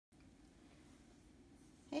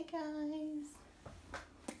Hey guys,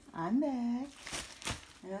 I'm back.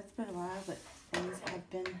 I know it's been a while, but things have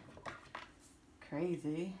been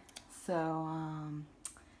crazy. So,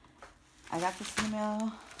 I got this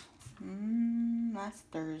email last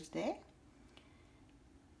Thursday.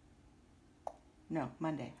 No,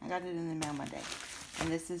 Monday. I got it in the mail Monday. And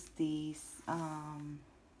this is the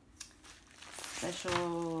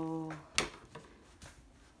special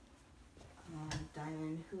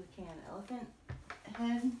diamond Huacan elephant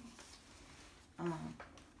head. So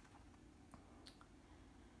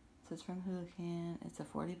it's from Huacan. It's a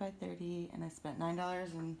 40 by 30, and I spent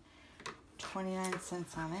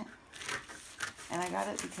 $9.29 on it. And I got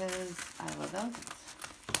it because I love elephants.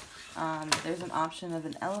 There's an option of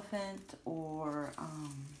an elephant or I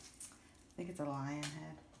think it's a lion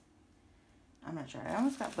head. I'm not sure. I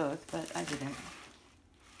almost got both, but I didn't.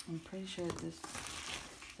 I'm pretty sure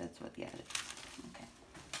that's what, yeah, it is. Okay.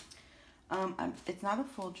 It's not a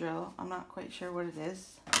full drill. I'm not quite sure what it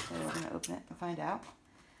is, so we're going to open it and find out.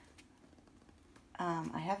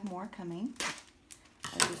 I have more coming.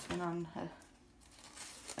 I just went on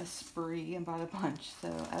a spree and bought a bunch, so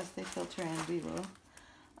as they filter in, we will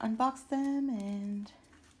unbox them and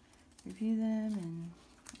review them and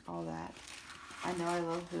all that. I know I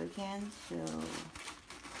love Huacan, so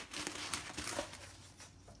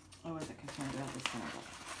I wasn't concerned about this one at all.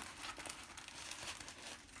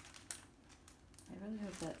 I really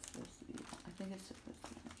hope that's supposed to be, I think it's supposed to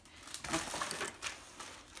be. Okay.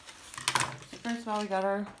 So first of all, we got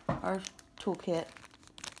our toolkit,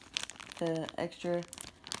 the extra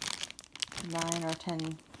 9 or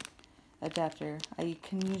 10 adapter. I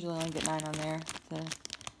can usually only get 9 on there. The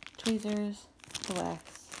tweezers, the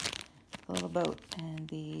wax, the little boat, and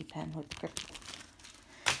the pen with the grip.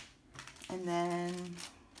 And then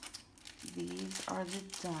these are the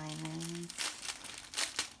diamonds,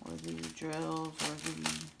 or the drills, or the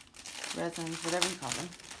resins, whatever you call them.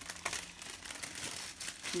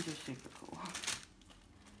 These are super cool.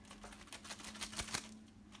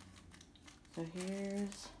 So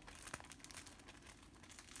here's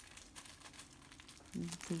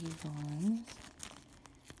these ones.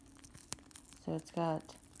 So it's got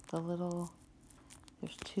the little,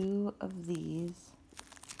 there's 2 of these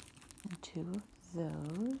and 2 of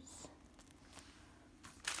those.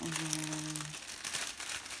 And then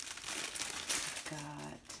it's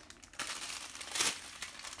got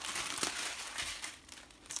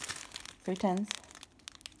 3 10s.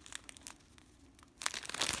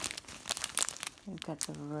 We've got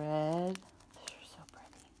the red. They're so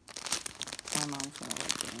pretty. My mom's gonna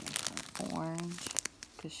like getting this one. Orange,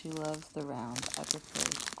 because she loves the round. I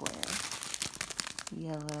prefer square.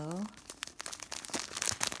 Yellow.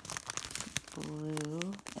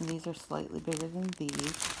 Blue. And these are slightly bigger than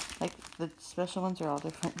these. Like, the special ones are all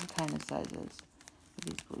different kind of sizes. But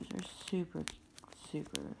these blues are super,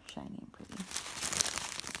 super shiny and pretty.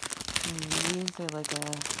 And these are like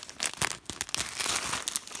they're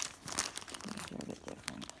a bit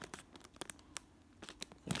different.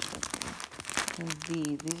 They're so pretty. And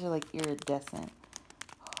these are like iridescent.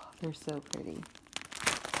 Oh, they're so pretty.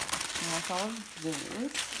 And that's all of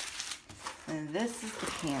this. And this is the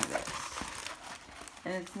canvas.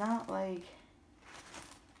 And it's not like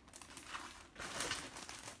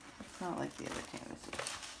the other canvases.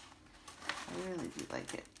 I really do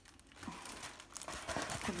like it.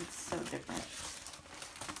 Because it's so different.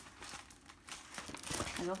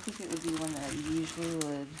 I don't think it would be one that I usually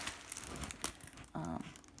would.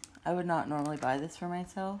 I would not normally buy this for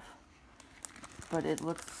myself, but it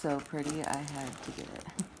looks so pretty, I had to get it.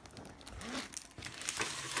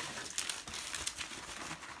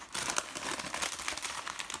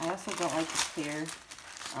 I also don't like the clear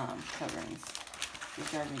coverings. They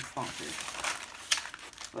drive me bonkers.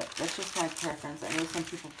 But that's just my preference. I know some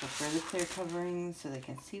people prefer the clear coverings so they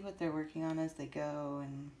can see what they're working on as they go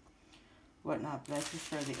and whatnot, but I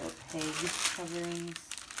prefer the opaque coverings.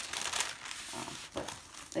 But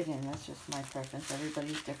again, that's just my preference.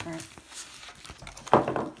 Everybody's different.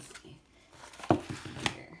 Let's see.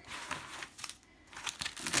 Here.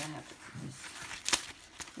 I'm gonna have to put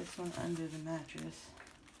this one under the mattress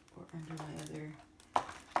or under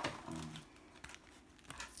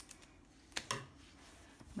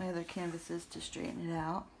my other canvases to straighten it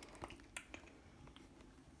out.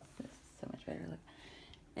 This is so much better. Look.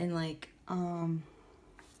 And like the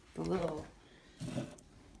little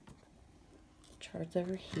charts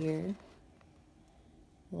over here,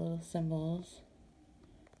 the little symbols,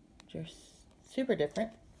 which are super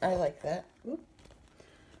different. I like that. Oop.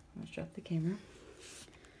 Almost dropped the camera.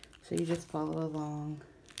 So you just follow along,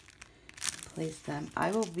 place them.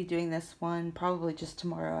 I will be doing this one probably just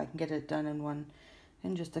tomorrow. I can get it done in one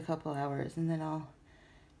in just a couple hours, and then I'll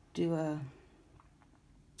do an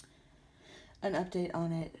update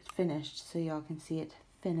on it finished so y'all can see it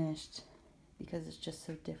finished, because it's just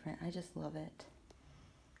so different. I just love it,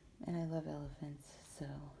 and I love elephants, so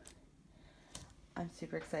I'm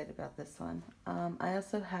super excited about this one. I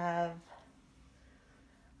also have,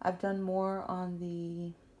 I've done more on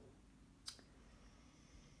the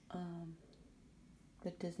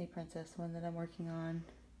Disney Princess one that I'm working on,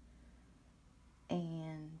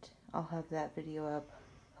 and I'll have that video up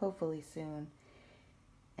hopefully soon.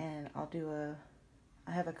 And I'll do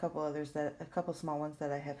I have a couple others, a couple small ones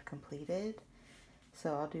that I have completed,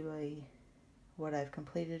 so I'll do a what I've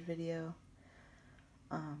completed video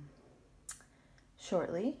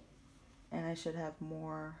shortly, and I should have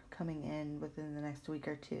more coming in within the next week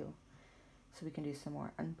or two, so we can do some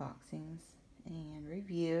more unboxings and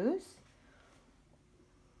reviews.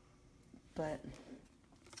 But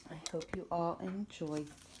I hope you all enjoyed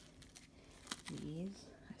these.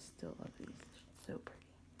 I still love these. They're so pretty.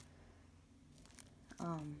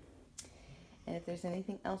 And if there's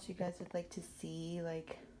anything else you guys would like to see,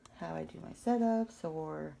 like how I do my setups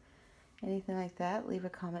or anything like that, leave a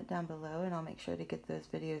comment down below and I'll make sure to get those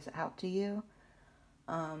videos out to you.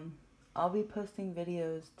 I'll be posting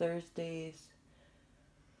videos Thursdays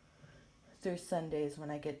through Sundays when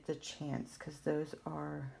I get the chance, because those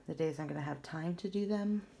are the days I'm going to have time to do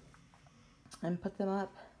them and put them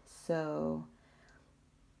up. So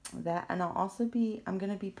that, and I'm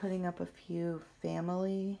going to be putting up a few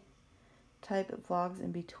family type of vlogs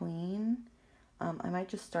in between. I might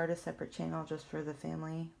just start a separate channel just for the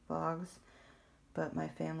family vlogs, but my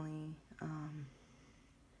family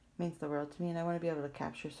means the world to me, and I want to be able to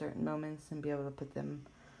capture certain moments and be able to put them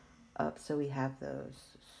up so we have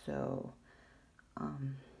those. So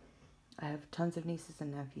I have tons of nieces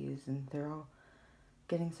and nephews, and they're all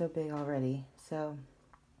getting so big already. So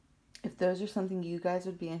if those are something you guys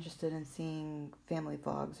would be interested in seeing, family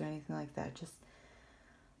vlogs or anything like that, just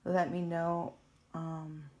let me know.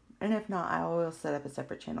 And if not, I will set up a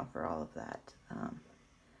separate channel for all of that.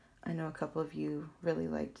 I know a couple of you really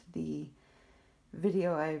liked the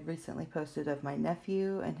video I recently posted of my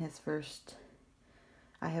nephew and his first,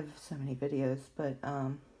 I have so many videos, but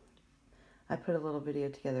I put a little video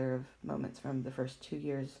together of moments from the first 2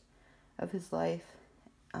 years of his life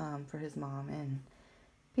for his mom, and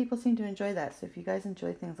people seem to enjoy that. So if you guys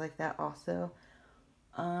enjoy things like that also,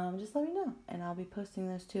 just let me know, and I'll be posting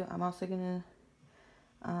those too. I'm also going to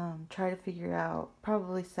try to figure out,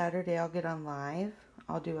 probably Saturday I'll get on live.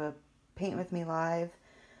 I'll do a paint with me live,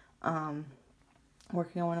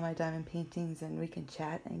 working on one of my diamond paintings, and we can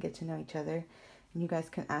chat and get to know each other, and you guys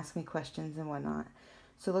can ask me questions and whatnot.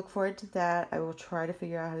 So look forward to that. I will try to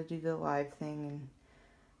figure out how to do the live thing and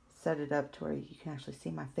set it up to where you can actually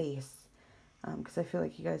see my face, because I feel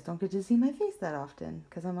like you guys don't get to see my face that often,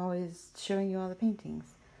 because I'm always showing you all the paintings.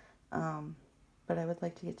 But I would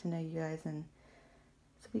like to get to know you guys, and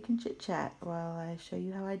so we can chit chat while I show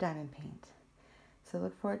you how I diamond paint. So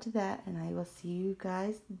look forward to that, and I will see you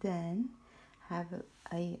guys then. Have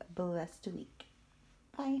a blessed week.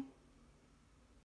 Bye.